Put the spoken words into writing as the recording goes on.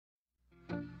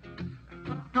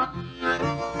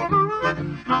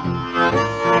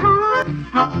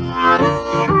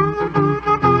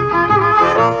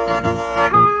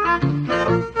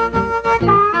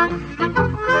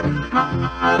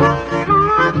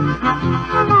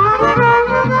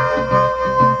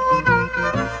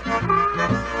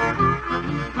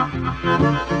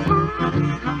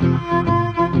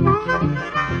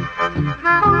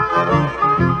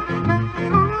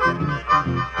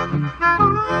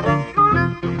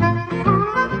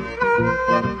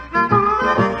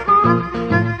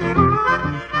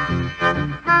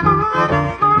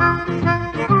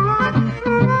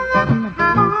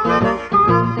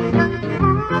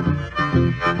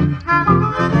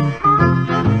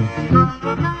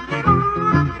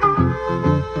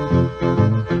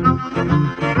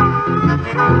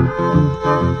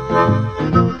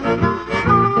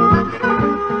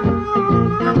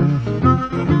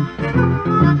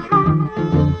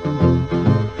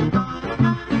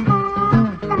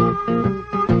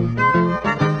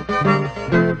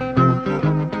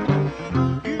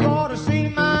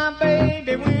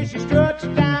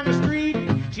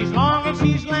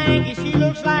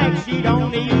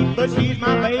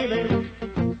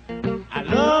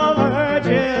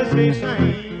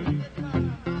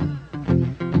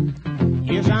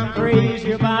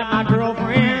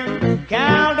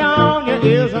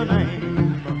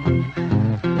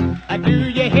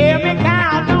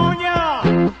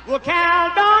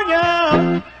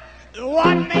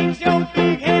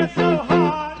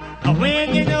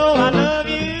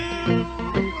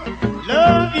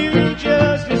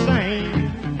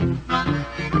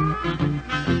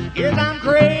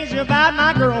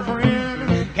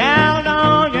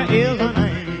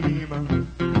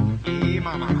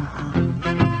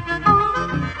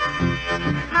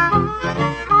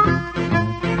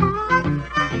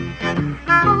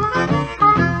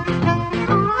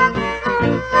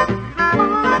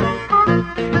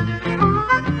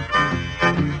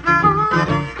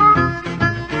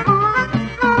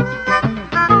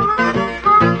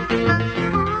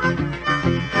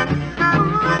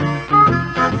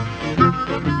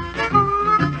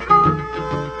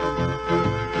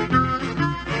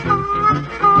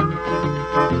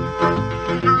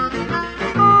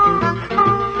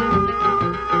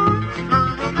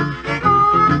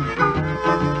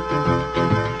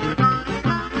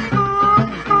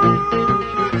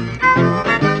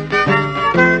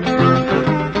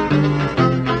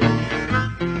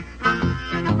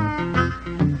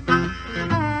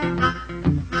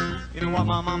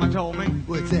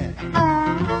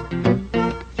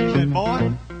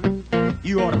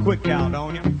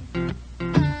Caledonia.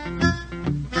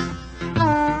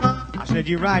 I said,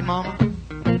 you're right, Mama.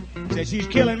 Said, she's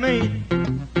killing me.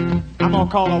 I'm gonna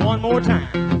call her one more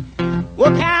time.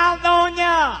 Well,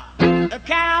 Caledonia,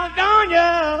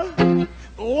 Caledonia,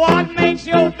 what makes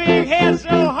your big head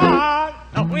so hard?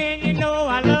 When you know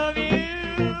I love you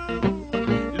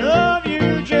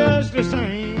just the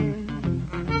same.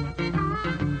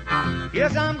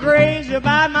 Yes, I'm crazy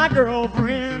about my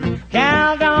girlfriend.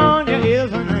 Caledonia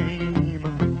is her name.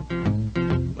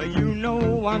 Well, you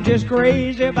know I'm just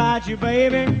crazy about you,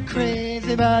 baby.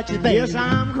 Crazy about you, baby. Yes,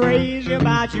 I'm crazy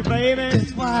about you, baby.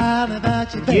 Just wild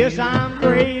about you, baby. Yes, I'm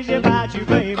crazy about you,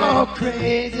 baby. Oh,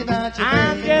 crazy about you, baby.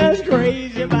 I'm just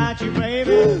crazy about you,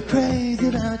 baby. Ooh, crazy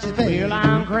about you, baby. Well,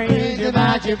 I'm crazy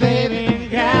about you, baby.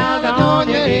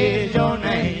 Caledonia is your